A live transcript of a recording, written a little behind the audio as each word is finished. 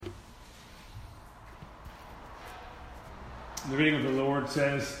The reading of the Lord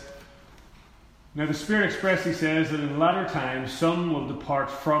says, "Now the Spirit expressly says that in the latter times some will depart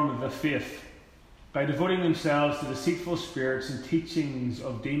from the faith by devoting themselves to deceitful spirits and teachings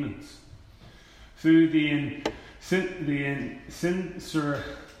of demons, through the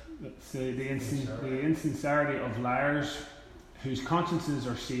insincerity of liars, whose consciences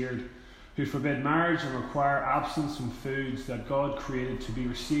are seared, who forbid marriage and require absence from foods that God created to be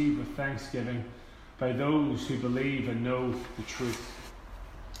received with thanksgiving by those who believe and know the truth."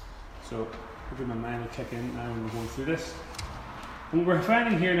 So, hopefully my mind will kick in now when we're going through this. And what we're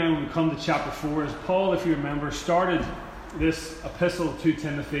finding here now when we come to chapter 4 is Paul, if you remember, started this epistle to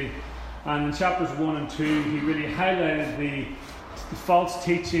Timothy, and in chapters 1 and 2 he really highlighted the false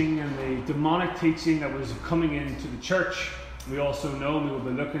teaching and the demonic teaching that was coming into the church. We also know, we will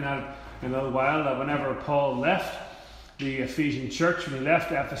be looking at it in a little while, that whenever Paul left the Ephesian church, when he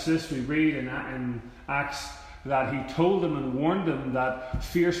left Ephesus, we read in Acts that he told them and warned them that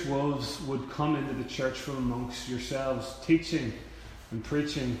fierce wolves would come into the church from amongst yourselves, teaching and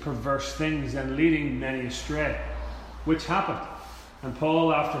preaching perverse things and leading many astray, which happened. And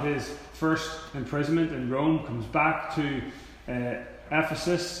Paul, after his first imprisonment in Rome, comes back to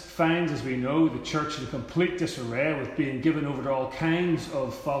Ephesus, finds, as we know, the church in complete disarray, with being given over to all kinds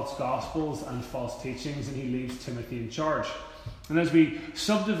of false gospels and false teachings, and he leaves Timothy in charge. And as we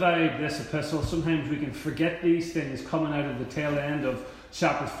subdivide this epistle, sometimes we can forget these things coming out of the tail end of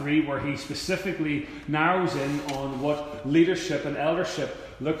chapter 3, where he specifically narrows in on what leadership and eldership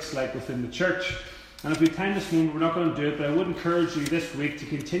looks like within the church. And if we have time this morning, we're not going to do it, but I would encourage you this week to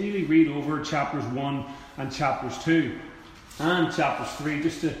continually read over chapters 1 and chapters 2 and chapters 3,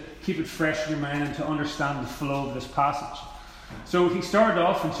 just to keep it fresh in your mind and to understand the flow of this passage. So he started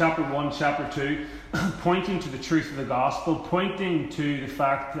off in chapter 1, chapter 2, pointing to the truth of the gospel, pointing to the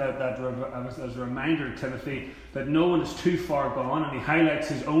fact that as a reminder to Timothy that no one is too far gone, and he highlights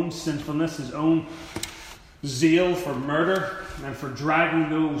his own sinfulness, his own zeal for murder and for dragging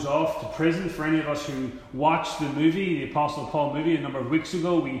those off to prison. For any of us who watched the movie, the Apostle Paul movie, a number of weeks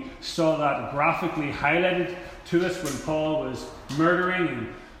ago, we saw that graphically highlighted to us when Paul was murdering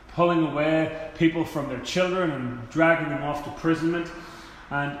and pulling away people from their children and dragging them off to imprisonment.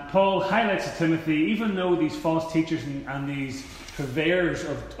 And Paul highlights to Timothy, even though these false teachers and these purveyors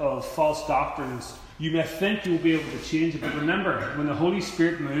of false doctrines, you may think you will be able to change it, but remember, when the Holy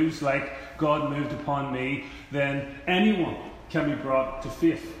Spirit moves like God moved upon me, then anyone can be brought to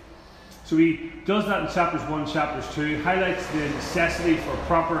faith. So he does that in chapters 1, chapters 2, highlights the necessity for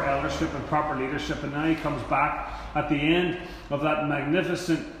proper eldership and proper leadership, and now he comes back at the end of that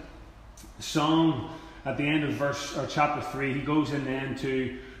magnificent song, at the end of chapter 3, he goes in then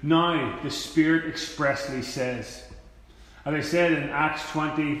to, "Now the Spirit expressly says." As I said in Acts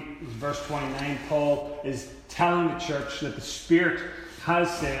 20, verse 29, Paul is telling the church that the Spirit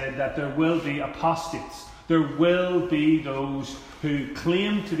has said that there will be apostates. There will be those who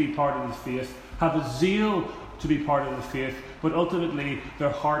claim to be part of the faith, have a zeal to be part of the faith, but ultimately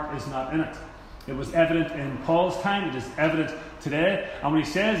their heart is not in it. It was evident in Paul's time, it is evident today. And what he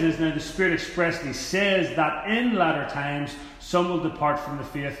says is, now the Spirit expressly says that in latter times some will depart from the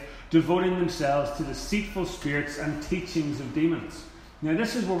faith, devoting themselves to deceitful spirits and teachings of demons. Now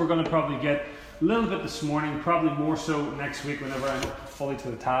this is where we're going to probably get a little bit this morning, probably more so next week whenever I'm up fully to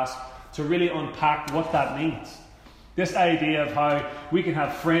the task, to really unpack what that means. This idea of how we can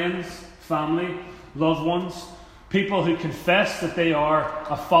have friends, family, loved ones, people who confess that they are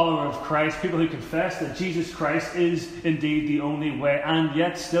a follower of Christ, people who confess that Jesus Christ is indeed the only way, and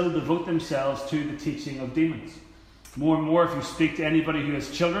yet still devote themselves to the teaching of demons. More and more, if you speak to anybody who has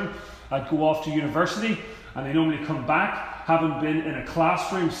children that go off to university, and they normally come back having been in a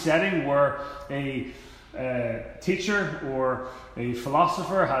classroom setting where a teacher or a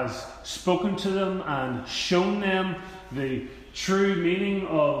philosopher has spoken to them and shown them the true meaning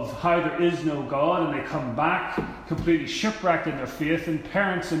of how there is no God, and they come back completely shipwrecked in their faith, and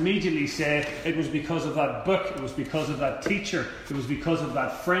parents immediately say it was because of that book, it was because of that teacher, it was because of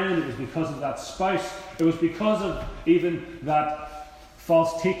that friend, it was because of that spouse, it was because of even that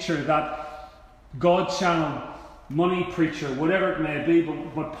false teacher, that God channel, money preacher, whatever it may be.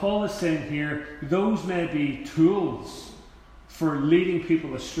 But what Paul is saying here, those may be tools for leading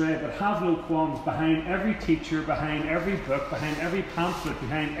people astray, but have no qualms. Behind every teacher, behind every book, behind every pamphlet,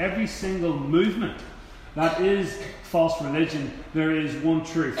 behind every single movement that is false religion, there is one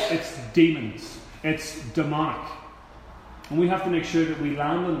truth. It's demons. It's demonic. And we have to make sure that we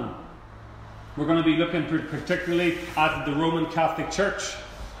land on that. We're going to be looking particularly at the Roman Catholic Church,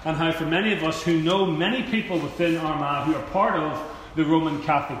 and how for many of us who know many people within Armagh who are part of the Roman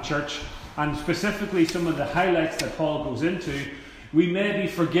Catholic Church, and specifically some of the highlights that Paul goes into, we may be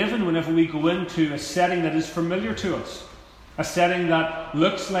forgiven whenever we go into a setting that is familiar to us. A setting that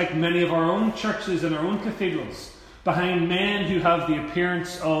looks like many of our own churches and our own cathedrals, behind men who have the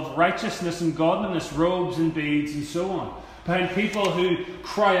appearance of righteousness and godliness, robes and beads and so on. Behind people who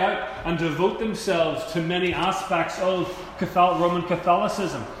cry out and devote themselves to many aspects of Roman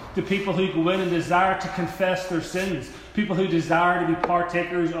Catholicism. To people who go in and desire to confess their sins. People who desire to be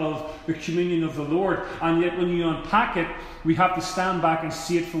partakers of the communion of the Lord. And yet when you unpack it, we have to stand back and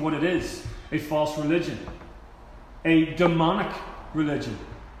see it for what it is. A false religion. A demonic religion.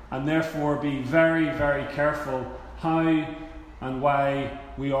 And therefore be very, very careful how and why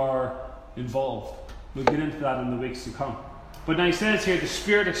we are involved. We'll get into that in the weeks to come. But now he says here, the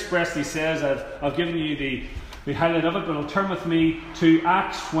Spirit expressly says, I've given you the highlight of it, but I'll turn with me to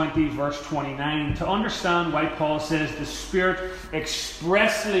Acts 20 verse 29 to understand why Paul says the Spirit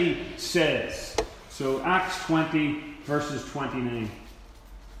expressly says. So Acts 20 verses 29.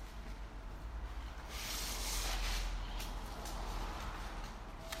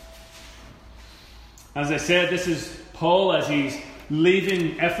 As I said, this is Paul as he's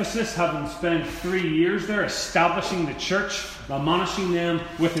leaving Ephesus, having spent 3 years there, establishing the church, admonishing them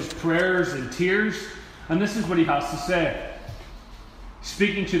with his prayers and tears. And this is what he has to say.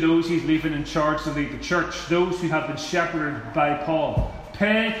 Speaking to those he's leaving in charge to lead the church, those who have been shepherded by Paul.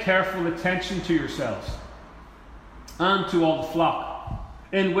 Pay careful attention to yourselves and to all the flock,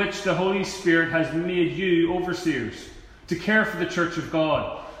 in which the Holy Spirit has made you overseers, to care for the church of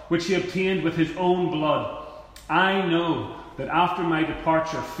God, which he obtained with his own blood. I know that after my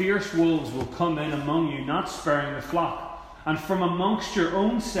departure, fierce wolves will come in among you, not sparing the flock. And from amongst your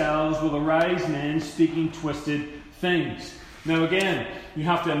own selves will arise men speaking twisted things. Now again, you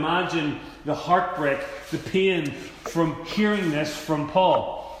have to imagine the heartbreak, the pain from hearing this from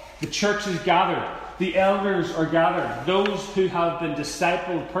Paul. The church is gathered. The elders are gathered. Those who have been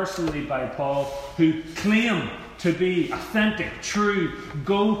discipled personally by Paul, who claim to be authentic, true,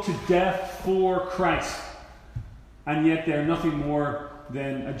 go to death for Christ. And yet they're nothing more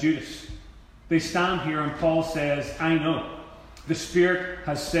than a Judas. They stand here and Paul says, I know. The Spirit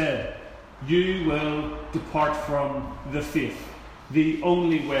has said, you will depart from the faith. The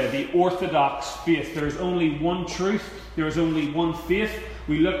only way, the orthodox faith. There is only one truth. There is only one faith.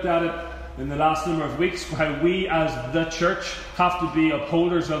 We looked at it in the last number of weeks, how we as the church have to be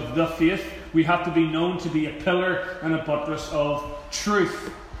upholders of the faith. We have to be known to be a pillar and a buttress of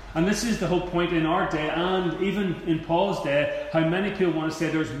truth. And this is the whole point in our day, and even in Paul's day, how many people want to say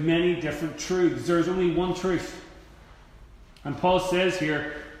there's many different truths. There's only one truth. And Paul says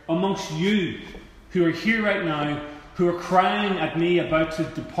here, amongst you who are here right now, who are crying at me about to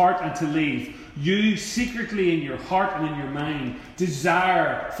depart and to leave, you secretly in your heart and in your mind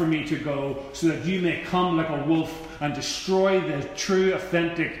desire for me to go, so that you may come like a wolf and destroy the true,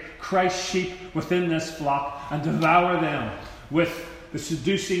 authentic Christ sheep within this flock and devour them with the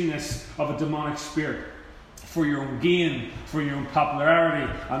seducingness of a demonic spirit for your own gain, for your own popularity,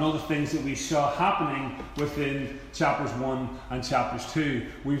 and all the things that we saw happening within chapters 1 and chapters 2,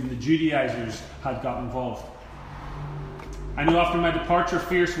 where even the Judaizers had got involved. I know after my departure,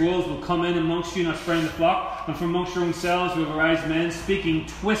 fierce wolves will come in amongst you, not sparing the flock, and from amongst your own selves will arise men speaking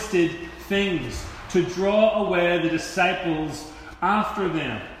twisted things to draw away the disciples after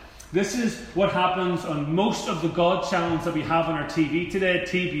them. This is what happens on most of the God channels that we have on our TV today,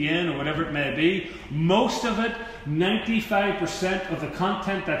 TBN or whatever it may be. Most of it, 95% of the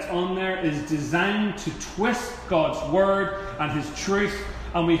content that's on there is designed to twist God's word and his truth.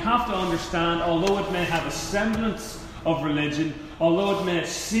 And we have to understand, although it may have a semblance of religion, although it may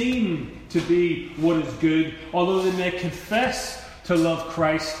seem to be what is good, although they may confess to love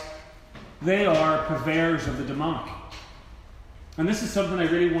Christ, they are purveyors of the demonic. And this is something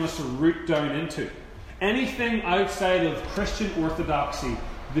I really want us to root down into. Anything outside of Christian orthodoxy,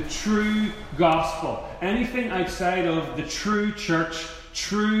 the true gospel, anything outside of the true church,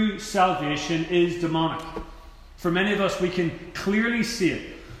 true salvation is demonic. For many of us, we can clearly see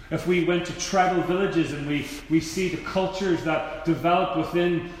it. If we went to tribal villages and we see the cultures that develop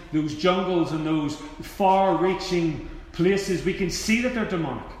within those jungles and those far-reaching places, we can see that they're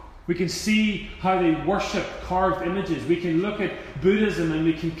demonic. We can see how they worship carved images. We can look at Buddhism and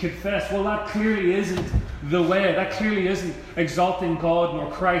we can confess, well, that clearly isn't the way. That clearly isn't exalting God nor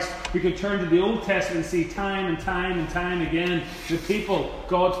Christ. We can turn to the Old Testament and see time and time and time again the people,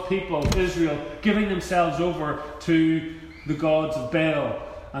 God's people, Israel, giving themselves over to the gods of Baal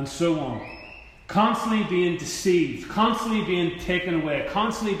and so on. Constantly being deceived, constantly being taken away,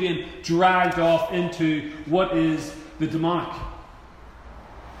 constantly being dragged off into what is the demonic.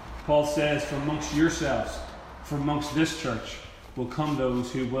 Paul says, from amongst yourselves, from amongst this church, will come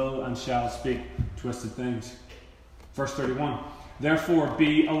those who will and shall speak twisted things. Verse 31. Therefore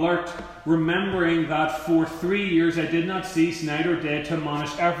be alert, remembering that for 3 years I did not cease night or day to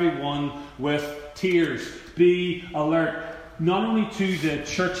admonish everyone with tears. Be alert, not only to the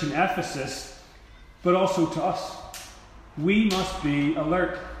church in Ephesus, but also to us. We must be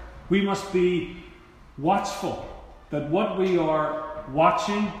alert. We must be watchful that what we are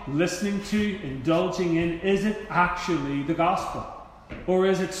watching, listening to, indulging in, is it actually the gospel? Or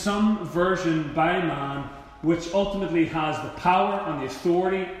is it some version by man which ultimately has the power and the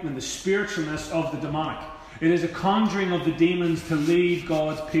authority and the spiritualness of the demonic? It is a conjuring of the demons to lead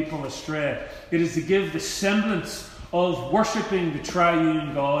God's people astray. It is to give the semblance of worshipping the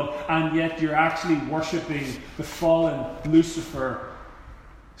triune God, and yet you're actually worshipping the fallen Lucifer,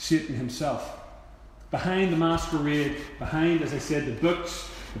 Satan himself. Behind the masquerade, behind, as I said, the books,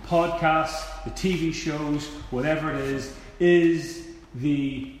 the podcasts, the TV shows, whatever it is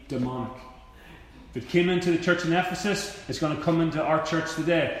the demonic. If it came into the church in Ephesus, it's going to come into our church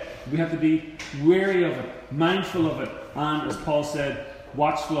today. We have to be wary of it, mindful of it, and, as Paul said,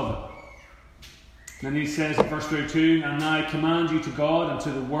 watchful of it. And he says in verse 32, and now I command you to God and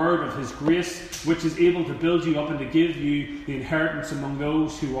to the word of his grace, which is able to build you up and to give you the inheritance among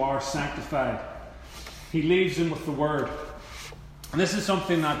those who are sanctified. He leaves them with the word. And this is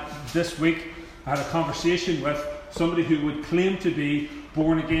something that this week I had a conversation with somebody who would claim to be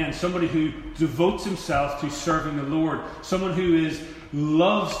born again, somebody who devotes himself to serving the Lord, someone who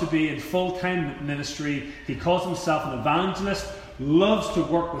loves to be in full-time ministry. He calls himself an evangelist, loves to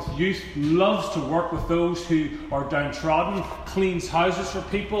work with youth, loves to work with those who are downtrodden, cleans houses for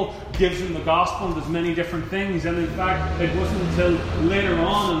people, gives them the gospel, and does many different things. And in fact, it wasn't until later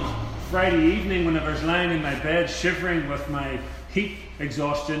on Friday evening, when I was lying in my bed shivering with my heat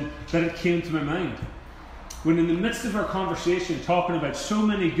exhaustion, that it came to my mind. When in the midst of our conversation, talking about so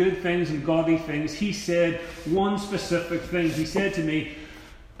many good things and godly things, he said one specific thing. He said to me,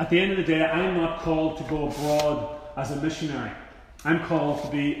 at the end of the day, I'm not called to go abroad as a missionary. I'm called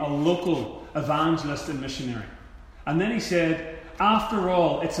to be a local evangelist and missionary. And then he said, after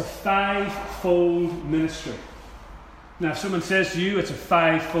all, it's a five-fold ministry. Now, if someone says to you it's a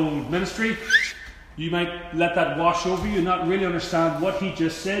five-fold ministry, you might let that wash over you and not really understand what he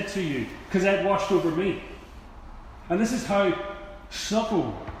just said to you, because that washed over me. And this is how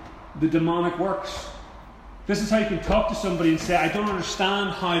subtle the demonic works. This is how you can talk to somebody and say, I don't understand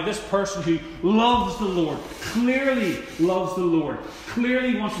how this person who loves the Lord, clearly loves the Lord,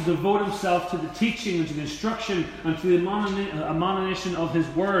 clearly wants to devote himself to the teaching and to the instruction and to the admonition of his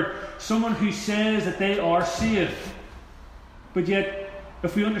word, someone who says that they are saved. But yet,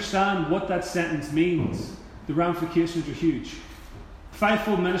 if we understand what that sentence means, the ramifications are huge.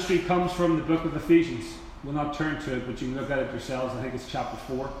 Fivefold ministry comes from the book of Ephesians. We'll not turn to it, but you can look at it yourselves. I think it's chapter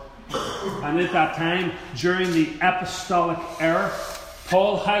 4. And at that time, during the apostolic era,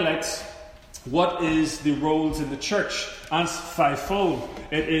 Paul highlights what is the roles in the church. And it's fivefold.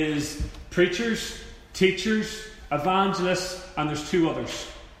 It is preachers, teachers, evangelists, and there's two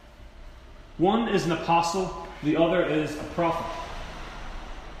others. One is an apostle, the other is a prophet.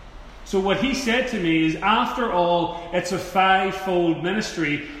 So what he said to me is, after all, it's a fivefold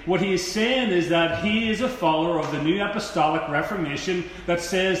ministry. What he is saying is that he is a follower of the New Apostolic Reformation that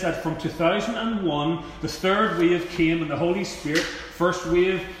says that from 2001, the third wave came in the Holy Spirit. First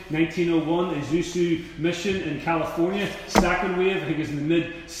wave, 1901, Azusa Mission in California. Second wave, I think, is in the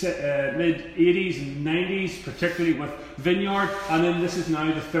mid-80s and 90s, particularly with Vineyard. And then this is now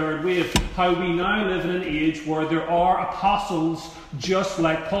the third wave. How we now live in an age where there are apostles just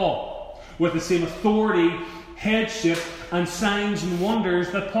like Paul, with the same authority, headship, and signs and wonders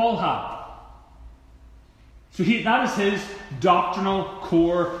that Paul had. So that is his doctrinal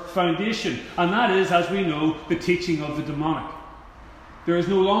core foundation. And that is, as we know, the teaching of the demonic. There is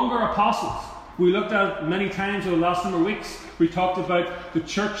no longer apostles. We looked at many times over the last number of weeks. We talked about the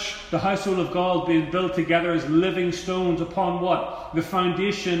church, the household of God, being built together as living stones upon what? The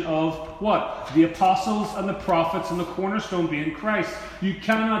foundation of what? The apostles and the prophets, and the cornerstone being Christ. You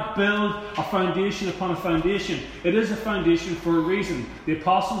cannot build a foundation upon a foundation. It is a foundation for a reason. The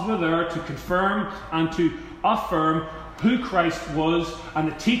apostles were there to confirm and to affirm who Christ was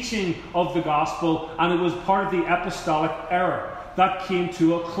and the teaching of the gospel, and it was part of the apostolic era. That came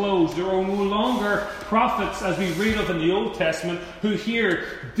to a close. There are no longer prophets, as we read of in the Old Testament, who hear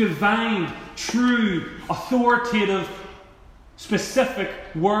divine, true, authoritative, specific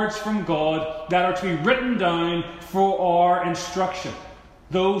words from God that are to be written down for our instruction.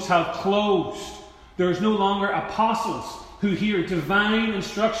 Those have closed. There is no longer apostles. who hear divine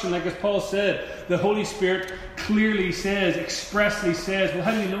instruction, like as Paul said, the Holy Spirit clearly says, expressly says. Well,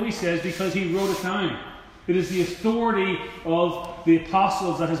 how do you know he says? Because he wrote it down. It is the authority of the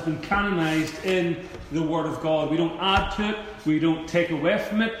apostles that has been canonized in the Word of God. We don't add to it. We don't take away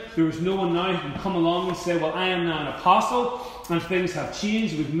from it. There is no one now who can come along and say, well, I am now an apostle, and things have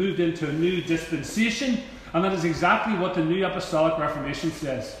changed. We've moved into a new dispensation. And that is exactly what the New Apostolic Reformation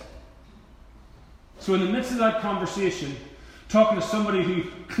says. So in the midst of that conversation, talking to somebody who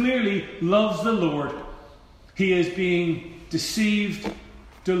clearly loves the Lord, he is being deceived,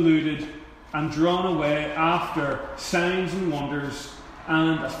 deluded, and drawn away after signs and wonders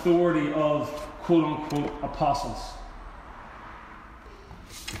and authority of quote-unquote apostles.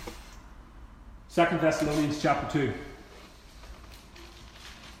 2 Thessalonians chapter 2.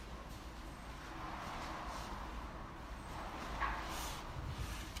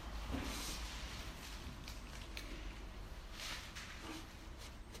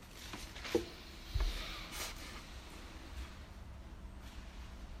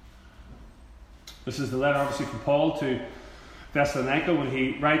 This is the letter, obviously, from Paul to Thessalonica when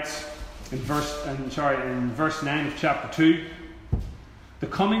he writes in verse 9 of chapter 2, "The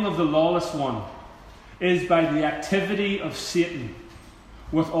coming of the lawless one is by the activity of Satan,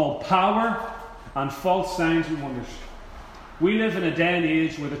 with all power and false signs and wonders." We live in a day and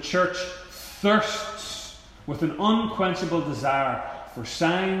age where the church thirsts with an unquenchable desire for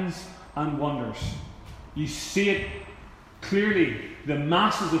signs and wonders. You see it clearly. The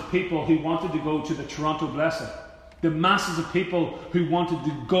masses of people who wanted to go to the Toronto Blessed, the masses of people who wanted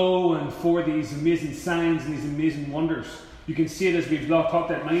to go and for these amazing signs and these amazing wonders. You can see it, as we've talked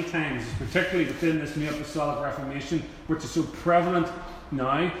about many times, particularly within this New Apostolic Reformation, which is so prevalent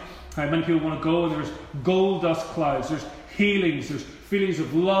now. How many people want to go, and there's gold dust clouds, there's healings, there's feelings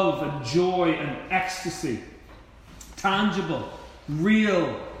of love and joy and ecstasy. Tangible,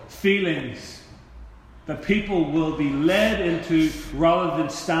 real feelings that people will be led into rather than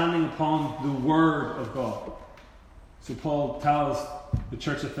standing upon the Word of God. So Paul tells the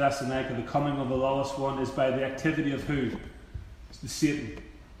church of Thessalonica the coming of the lawless one is by the activity of who? It's the Satan.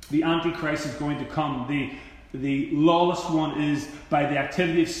 The Antichrist is going to come. The lawless one is by the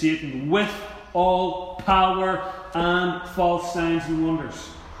activity of Satan with all power and false signs and wonders.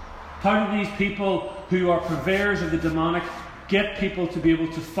 How do these people who are purveyors of the demonic get people to be able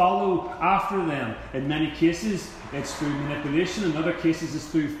to follow after them? In many cases, it's through manipulation. In other cases, it's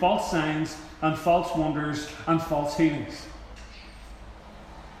through false signs and false wonders and false healings.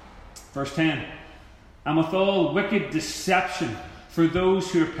 Verse 10. "And with all wicked deception for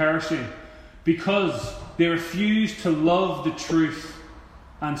those who are perishing, because they refuse to love the truth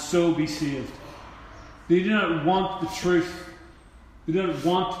and so be saved." They do not want the truth. They do not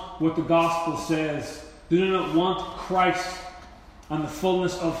want what the gospel says. They do not want Christ and the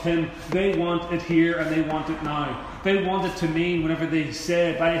fullness of Him. They want it here and they want it now. They want it to mean, whenever they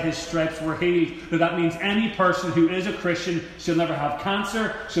say, "By His stripes we're healed," that means any person who is a Christian shall never have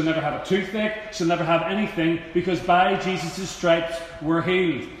cancer, shall never have a toothache, shall never have anything, because by Jesus' stripes we're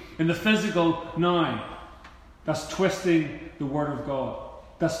healed. In the physical now, that's twisting the Word of God.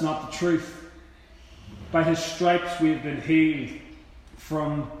 That's not the truth. By His stripes we have been healed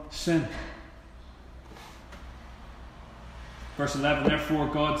from sin. Verse 11, "Therefore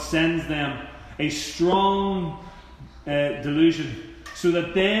God sends them a strong delusion, so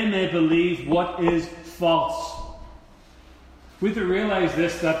that they may believe what is false." We have to realize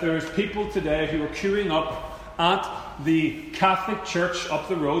this, that there is people today who are queuing up at the Catholic Church up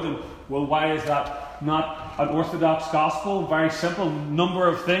the road. And, well, why is that not an Orthodox gospel? Very simple number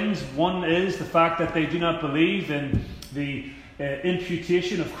of things. One is the fact that they do not believe in the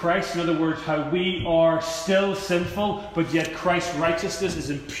imputation of Christ. In other words, how we are still sinful, but yet Christ's righteousness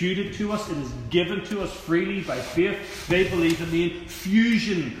is imputed to us. It is given to us freely by faith. They believe in the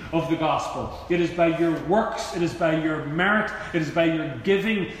infusion of the gospel. It is by your works, it is by your merit, it is by your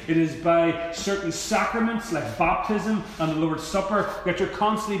giving, it is by certain sacraments like baptism and the Lord's Supper that you're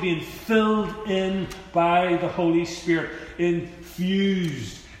constantly being filled in by the Holy Spirit,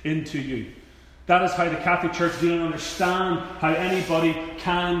 infused into you. That is how the Catholic Church do not understand how anybody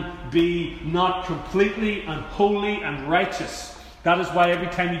can be not completely and holy and righteous. That is why every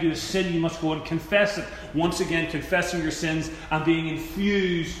time you do a sin, you must go and confess it. Once again, confessing your sins and being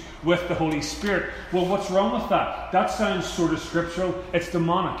infused with the Holy Spirit. Well, what's wrong with that? That sounds sort of scriptural. It's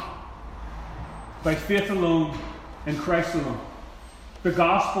demonic. By faith alone, in Christ alone. The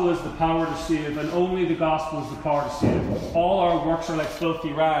gospel is the power to save, and only the gospel is the power to save. All our works are like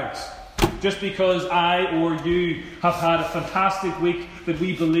filthy rags. just because I or you have had a fantastic week that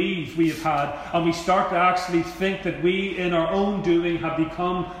we believe we have had, and we start to actually think that we in our own doing have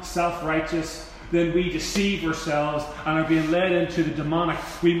become self-righteous, then we deceive ourselves and are being led into the demonic.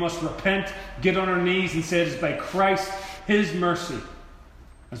 We must repent, get on our knees and say it is by Christ, His mercy.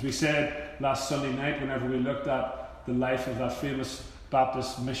 As we said last Sunday night whenever we looked at the life of that famous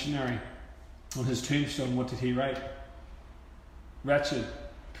Baptist missionary, on his tombstone, what did he write? Wretched,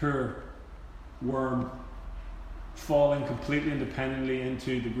 poor, worm, falling completely independently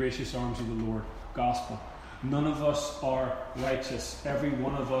into the gracious arms of the Lord. Gospel. None of us are righteous. Every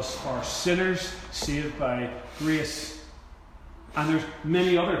one of us are sinners saved by grace. And there's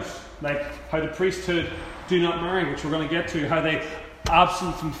many others, like how the priesthood do not marry, which we're going to get to, how they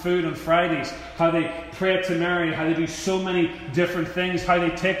absent from food on Fridays, how they pray to Mary, how they do so many different things, how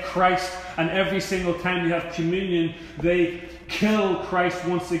they take Christ, and every single time they have communion, they kill Christ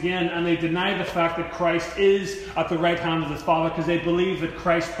once again, and they deny the fact that Christ is at the right hand of the Father, because they believe that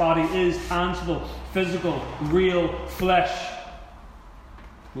Christ's body is tangible, physical, real, flesh.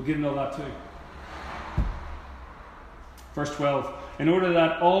 We'll get into all that too. Verse 12. In order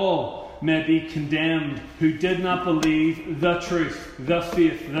that all may be condemned who did not believe the truth, the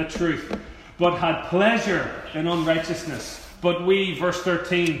faith, the truth, but had pleasure in unrighteousness. But we, verse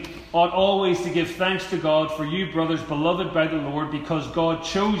 13, ought always to give thanks to God for you, brothers, beloved by the Lord, because God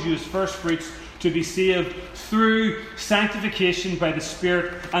chose you as firstfruits to be saved through sanctification by the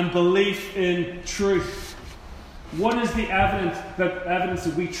Spirit and belief in truth. What is the evidence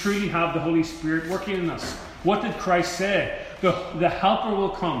that we truly have the Holy Spirit working in us? What did Christ say? The Helper will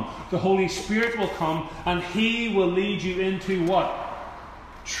come. The Holy Spirit will come, and He will lead you into what?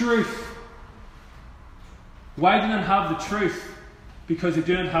 Truth. Why do they not have the truth? Because they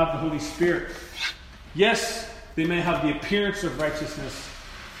do not have the Holy Spirit. Yes, they may have the appearance of righteousness,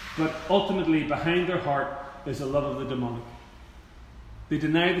 but ultimately behind their heart is a love of the demonic. They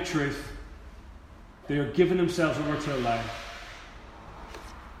deny the truth. They are giving themselves over to a lie.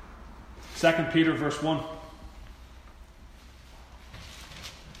 2 Peter verse 1.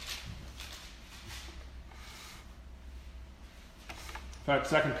 In fact,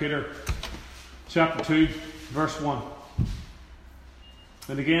 2 Peter chapter 2, verse 1.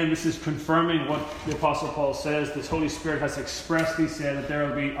 And again, this is confirming what the Apostle Paul says. This Holy Spirit has expressly said that there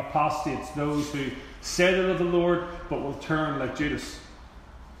will be apostates, those who say they love the Lord, but will turn like Judas.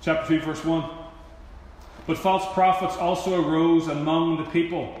 Chapter 2, verse 1. But false prophets also arose among the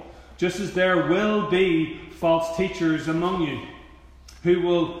people, just as there will be false teachers among you, who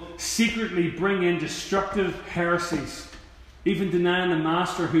will secretly bring in destructive heresies, even denying the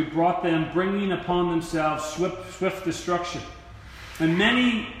Master who brought them, bringing upon themselves swift destruction. And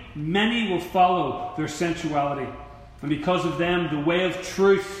many will follow their sensuality, and because of them the way of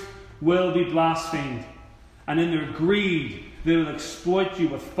truth will be blasphemed. And in their greed they will exploit you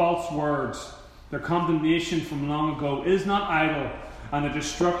with false words. Their condemnation from long ago is not idle, and their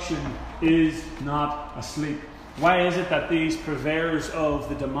destruction is not asleep. Why is it that these purveyors of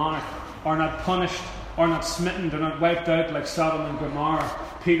the demonic are not punished, are not smitten, they're not wiped out like Sodom and Gomorrah?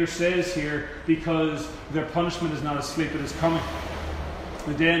 Peter says here, because their punishment is not asleep, it is coming.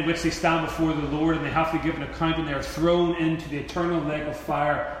 The day in which they stand before the Lord and they have to give an account, and they are thrown into the eternal lake of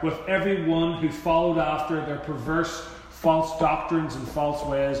fire with everyone who followed after their perverse false doctrines and false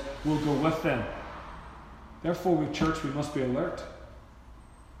ways will go with them. Therefore, we church, we must be alert.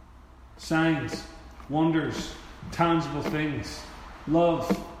 Signs, wonders, tangible things,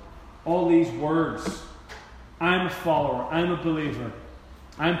 love, all these words. I'm a follower, I'm a believer,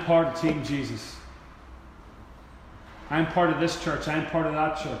 I'm part of Team Jesus. I'm part of this church, I'm part of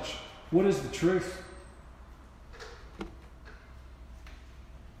that church. What is the truth?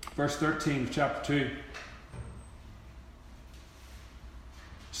 Verse 13 of chapter 2.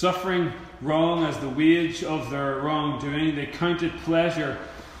 Suffering wrong as the wage of their wrongdoing, they count it pleasure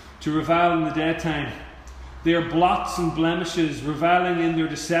to revile in the daytime. They are blots and blemishes, reviling in their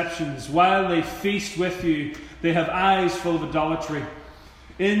deceptions. While they feast with you, they have eyes full of idolatry.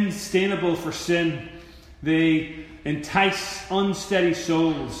 Instainable for sin, they entice unsteady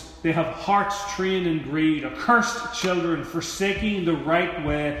souls. They have hearts trained in greed. Accursed children, forsaking the right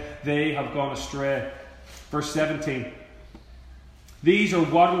way, they have gone astray. Verse 17. These are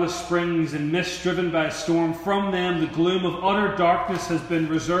waterless springs and mists driven by a storm. From them the gloom of utter darkness has been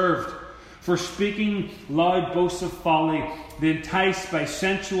reserved. For speaking loud boasts of folly, they entice by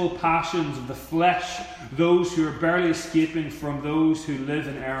sensual passions of the flesh those who are barely escaping from those who live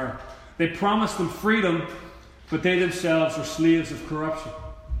in error. They promise them freedom, but they themselves are slaves of corruption.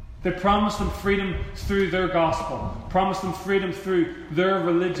 They promised them freedom through their gospel, promised them freedom through their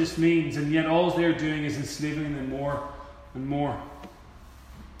religious means, and yet all they're doing is enslaving them more and more.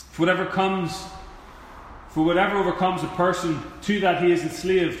 For whatever overcomes a person, to that he is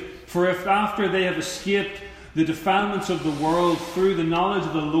enslaved. For if after they have escaped the defilements of the world through the knowledge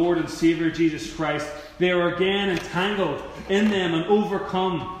of the Lord and Saviour Jesus Christ, they are again entangled in them and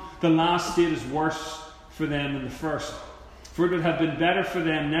overcome, the last state is worse for them than the first. For it would have been better for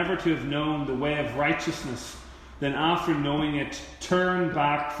them never to have known the way of righteousness than after knowing it, turn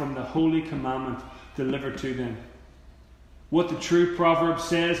back from the holy commandment delivered to them. What the true proverb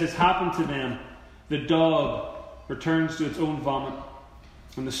says has happened to them. The dog returns to its own vomit,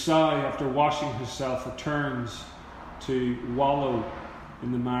 and the sow, after washing herself, returns to wallow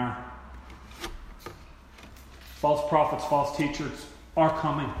in the mire. False prophets, false teachers are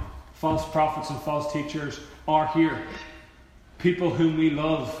coming. False prophets and false teachers are here. People whom we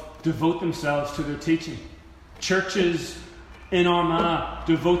love devote themselves to their teaching. Churches in Armagh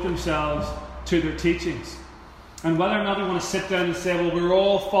devote themselves to their teachings. And whether or not we want to sit down and say, well, we're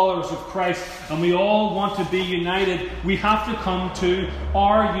all followers of Christ and we all want to be united, we have to come to,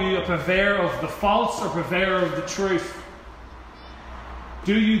 are you a purveyor of the false or purveyor of the truth?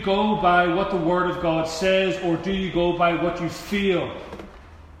 Do you go by what the Word of God says, or do you go by what you feel?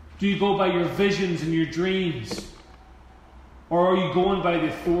 Do you go by your visions and your dreams? Or are you going by the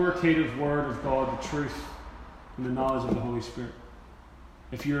authoritative Word of God, the truth, and the knowledge of the Holy Spirit?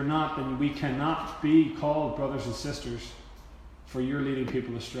 If you're not, then we cannot be called brothers and sisters, for you're leading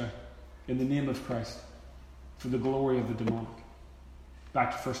people astray in the name of Christ, for the glory of the demonic.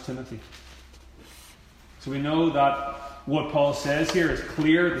 Back to 1 Timothy. So we know that what Paul says here is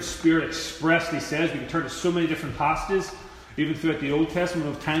clear. The Spirit expressly says, we can turn to so many different passages, even throughout the Old Testament.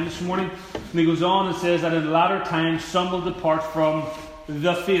 We have time this morning. And he goes on and says that in latter times some will depart from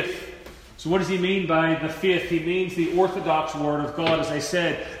the faith. So what does he mean by the faith? He means the orthodox word of God. As I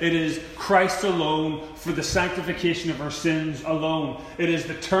said, it is Christ alone for the sanctification of our sins alone. It is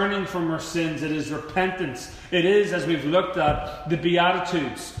the turning from our sins. It is repentance. It is, as we've looked at, the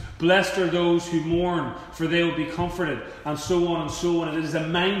Beatitudes. Blessed are those who mourn, for they will be comforted, and so on and so on. It is a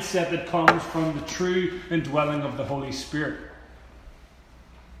mindset that comes from the true indwelling of the Holy Spirit.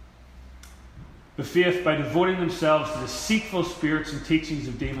 The faith by devoting themselves to deceitful spirits and teachings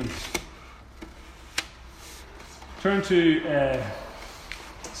of demons. Turn to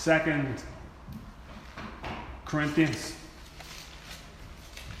 2 Corinthians.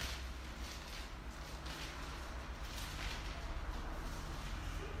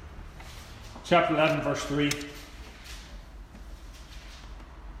 Chapter 11, verse 3.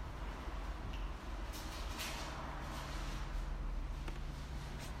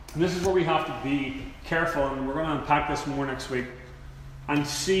 And this is where we have to be careful, and we're going to unpack this more next week, and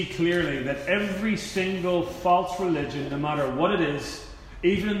see clearly that every single false religion, no matter what it is,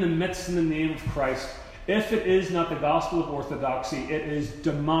 even in the midst and the name of Christ, if it is not the gospel of orthodoxy, it is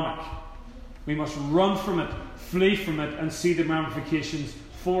demonic. We must run from it, flee from it, and see the ramifications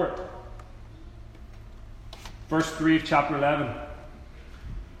for it. Verse 3 of chapter 11.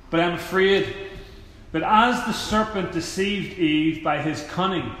 But I am afraid that as the serpent deceived Eve by his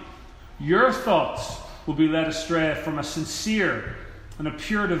cunning, your thoughts will be led astray from a sincere and a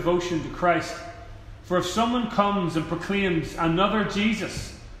pure devotion to Christ. For if someone comes and proclaims another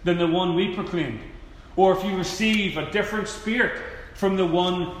Jesus than the one we proclaimed, or if you receive a different spirit from the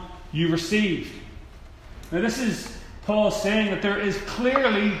one you received. Now this is Paul saying that there is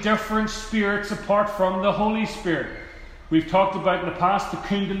clearly different spirits apart from the Holy Spirit. We've talked about in the past the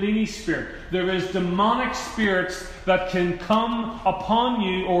Kundalini spirit. There is demonic spirits that can come upon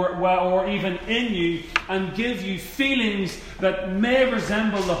you or even in you and give you feelings that may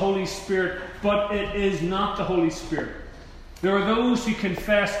resemble the Holy Spirit, but it is not the Holy Spirit. There are those who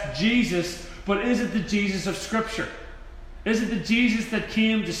confess Jesus, but is it the Jesus of Scripture? Is it the Jesus that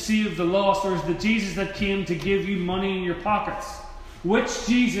came to save the lost, or is it the Jesus that came to give you money in your pockets? Which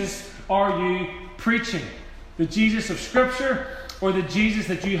Jesus are you preaching? The Jesus of Scripture, or the Jesus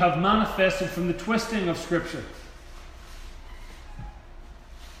that you have manifested from the twisting of Scripture?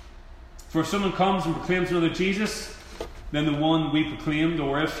 For if someone comes and proclaims another Jesus than the one we proclaimed,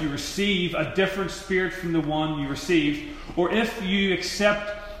 or if you receive a different spirit from the one you received, or if you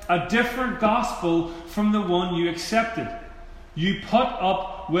accept a different gospel from the one you accepted, you put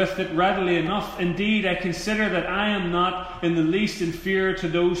up with it readily enough. Indeed, I consider that I am not in the least inferior to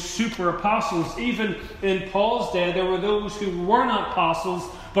those super apostles. Even in Paul's day, there were those who were not apostles,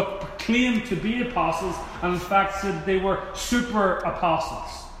 but claimed to be apostles, and in fact said they were super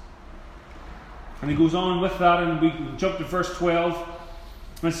apostles. And he goes on with that, and we jump to verse 12.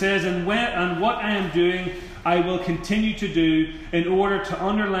 It says, and what I am doing, I will continue to do, in order to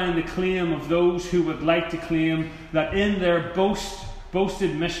underline the claim of those who would like to claim that in their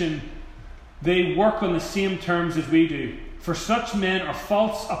boasted mission, they work on the same terms as we do. For such men are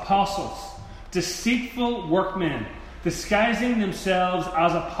false apostles, deceitful workmen, disguising themselves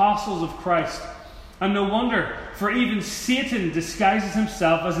as apostles of Christ. And no wonder, for even Satan disguises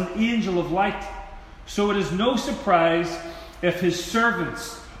himself as an angel of light. So it is no surprise if his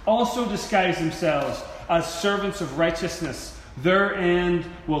servants also disguise themselves as servants of righteousness. Their end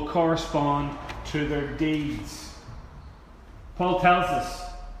will correspond to their deeds. Paul tells us,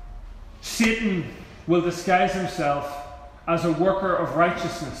 Satan will disguise himself as a worker of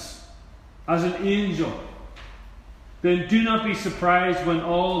righteousness, as an angel. Then do not be surprised when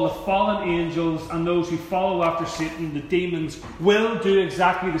all the fallen angels and those who follow after Satan, the demons, will do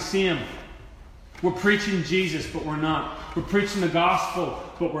exactly the same. We're preaching Jesus, but we're not. We're preaching the gospel,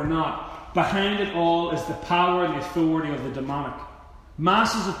 but we're not. Behind it all is the power and the authority of the demonic.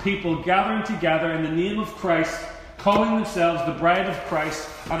 Masses of people gathering together in the name of Christ, calling themselves the bride of Christ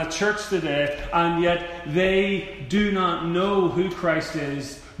and a church today, and yet they do not know who Christ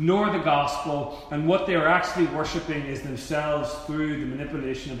is, nor the gospel, and what they are actually worshipping is themselves through the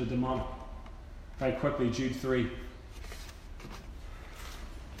manipulation of the demonic. Very quickly, Jude 3.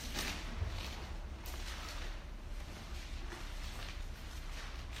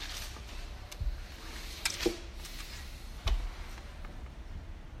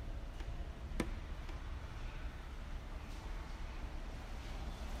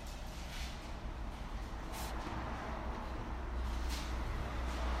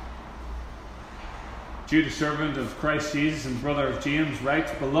 Jude, a servant of Christ Jesus and brother of James,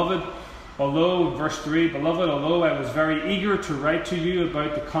 writes, Beloved, verse 3, Beloved, although I was very eager to write to you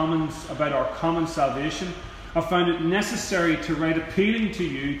about our common salvation, I found it necessary to write appealing to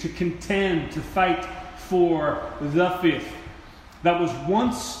you to contend, to fight for the faith that was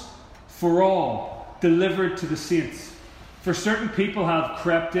once for all delivered to the saints. For certain people have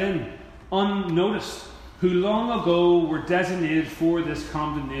crept in, unnoticed, who long ago were designated for this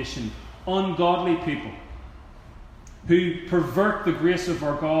condemnation, ungodly people, who pervert the grace of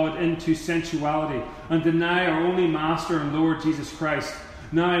our God into sensuality and deny our only Master and Lord Jesus Christ.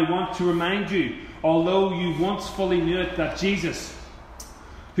 Now I want to remind you, although you once fully knew it, that Jesus,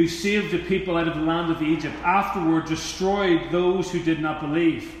 who saved the people out of the land of Egypt, afterward destroyed those who did not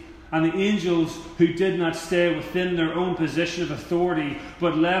believe, and the angels who did not stay within their own position of authority,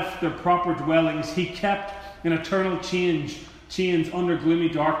 but left their proper dwellings, he kept in eternal chains under gloomy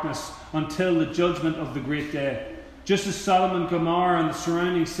darkness until the judgment of the great day. Just as Sodom and Gomorrah and the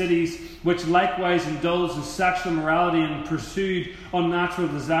surrounding cities, which likewise indulged in sexual immorality and pursued unnatural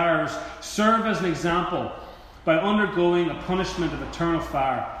desires, serve as an example by undergoing a punishment of eternal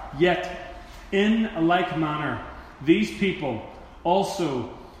fire. Yet, in a like manner, these people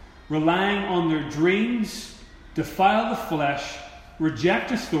also, relying on their dreams, defile the flesh,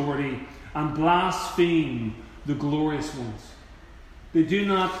 reject authority, and blaspheme the glorious ones. They do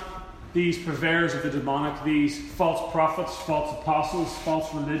not, these purveyors of the demonic, these false prophets, false apostles,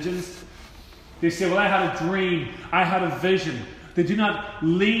 false religions, they say, well, I had a dream, I had a vision. They do not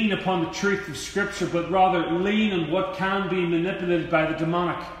lean upon the truth of Scripture, but rather lean on what can be manipulated by the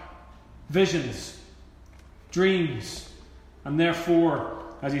demonic. Visions, dreams, and therefore,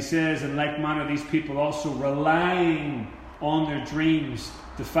 as he says, in like manner, these people also relying on their dreams,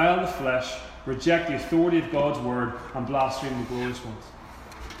 defile the flesh, reject the authority of God's word, and blaspheme the glorious ones.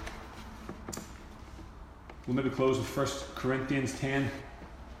 We'll maybe close with 1 Corinthians 10.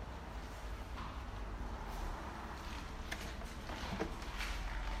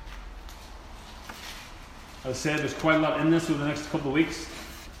 As I said, there's quite a lot in this over the next couple of weeks.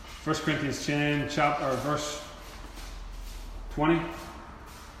 1 Corinthians 10, verse 20.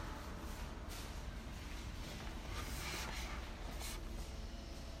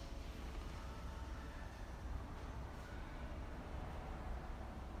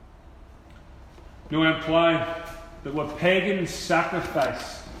 No, I imply that what pagans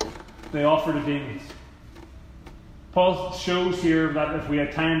sacrifice, they offer to demons. Paul shows here that if we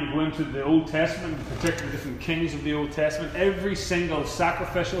had time to go into the Old Testament, in particular different kings of the Old Testament, every single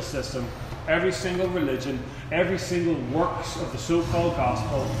sacrificial system, every single religion, every single works of the so-called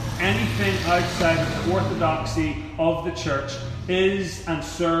gospel, anything outside of the orthodoxy of the church is and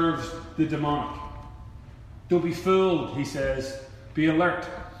serves the demonic. Don't be fooled, he says. Be alert.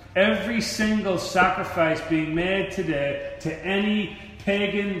 Every single sacrifice being made today to any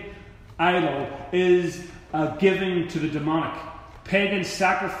pagan idol is a giving to the demonic. Pagan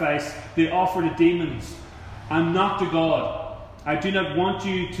sacrifice they offer to demons and not to God. I do not want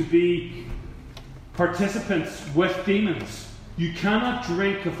you to be participants with demons. You cannot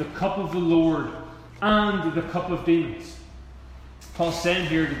drink of the cup of the Lord and the cup of demons. Paul's saying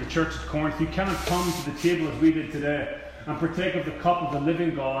here to the church at Corinth, you cannot come to the table as we did today and partake of the cup of the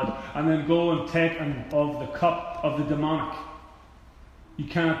living God and then go and take of the cup of the demonic. You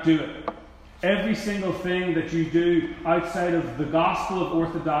cannot do it. Every single thing that you do outside of the gospel of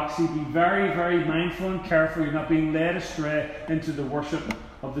orthodoxy, be very, very mindful and careful you're not being led astray into the worship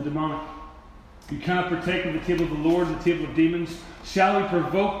of the demonic. You cannot partake of the table of the Lord and the table of demons. Shall we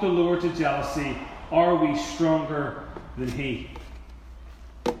provoke the Lord to jealousy? Are we stronger than He?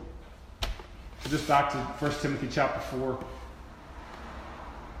 So just back to 1 Timothy chapter 4.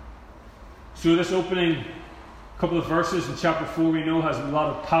 So this opening couple of verses in chapter 4 we know has a lot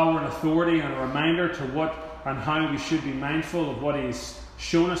of power and authority and a reminder to what and how we should be mindful of what He's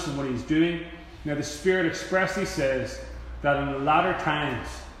shown us and what He's doing. Now the Spirit expressly says that in the latter times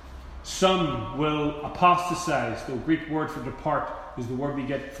some will apostatize. The Greek word for depart is the word we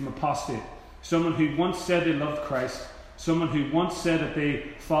get from apostate. Someone who once said they loved Christ, someone who once said that they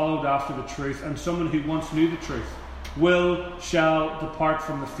followed after the truth, and someone who once knew the truth, shall depart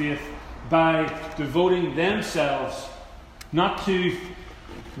from the faith by devoting themselves not to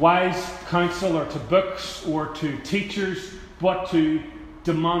wise counsel or to books or to teachers, but to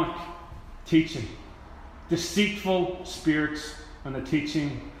demonic teaching, deceitful spirits, and the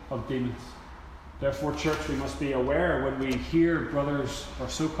teaching of demons. Therefore, church, we must be aware when we hear brothers or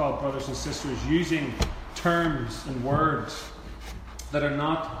so-called brothers and sisters using terms and words that are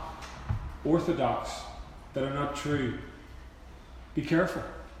not orthodox, that are not true. Be careful.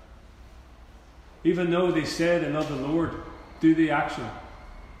 Even though they say they love the Lord, do they actually?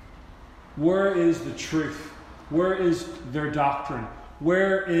 Where is the truth? Where is their doctrine?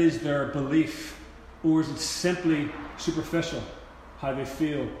 Where is their belief? Or is it simply superficial? How they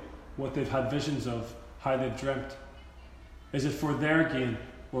feel, what they've had visions of, how they've dreamt. Is it for their gain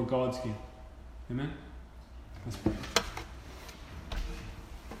or God's gain? Amen? Let's pray.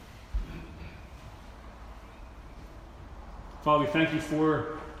 Father, we thank you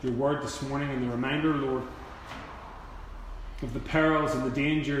for your word this morning and the reminder, Lord, of the perils and the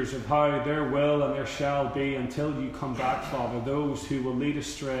dangers of how there will and there shall be until you come back, Father, those who will lead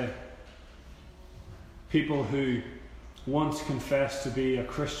astray, people who once confessed to be a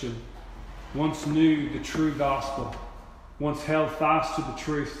Christian, once knew the true gospel, once held fast to the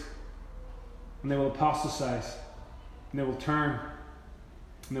truth, and they will apostatize, and they will turn,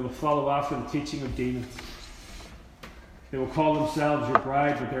 and they will follow after the teaching of demons. They will call themselves your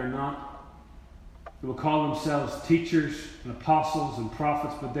bride, but they're not. They will call themselves teachers and apostles and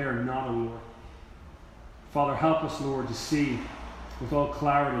prophets, but they are not, O Lord. Father, help us, Lord, to see with all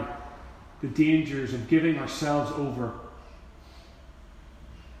clarity the dangers of giving ourselves over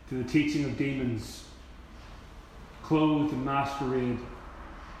to the teaching of demons, clothed in masquerade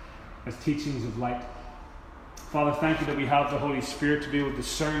as teachings of light. Father, thank you that we have the Holy Spirit to be able to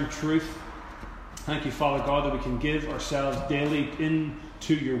discern truth. Thank you, Father God, that we can give ourselves daily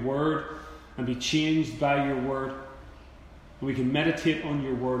into your word and be changed by your word. And we can meditate on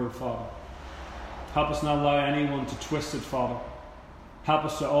your word, O Father. Help us not allow anyone to twist it, Father. Help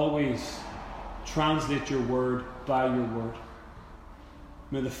us to always translate your word by your word.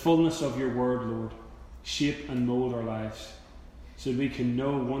 May the fullness of your word, Lord, shape and mold our lives so that we can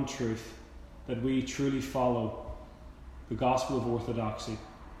know one truth, that we truly follow the gospel of orthodoxy,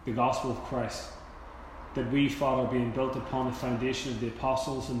 the gospel of Christ, that we, Father, being built upon the foundation of the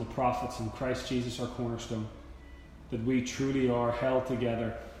apostles and the prophets and Christ Jesus our cornerstone, that we truly are held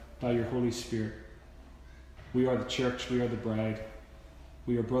together by your Holy Spirit. We are the church, we are the bride,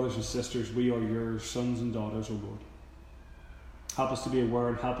 we are brothers and sisters, we are your sons and daughters, O Lord. Help us to be aware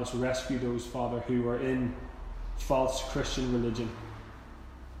and help us rescue those, Father, who are in false Christian religion,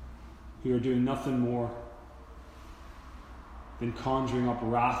 who are doing nothing more than conjuring up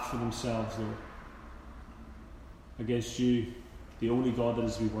wrath for themselves, Lord, against you, the only God that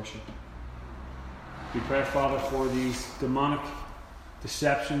is to be worshipped. We pray, Father, for these demonic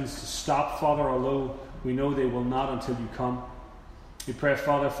deceptions to stop, Father, although we know they will not until you come. We pray,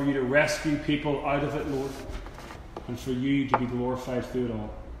 Father, for you to rescue people out of it, Lord, and for you to be glorified through it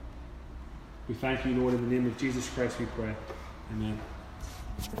all. We thank you, Lord, in the name of Jesus Christ we pray. Amen.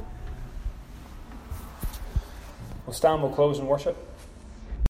 We'll stand, we'll close in worship.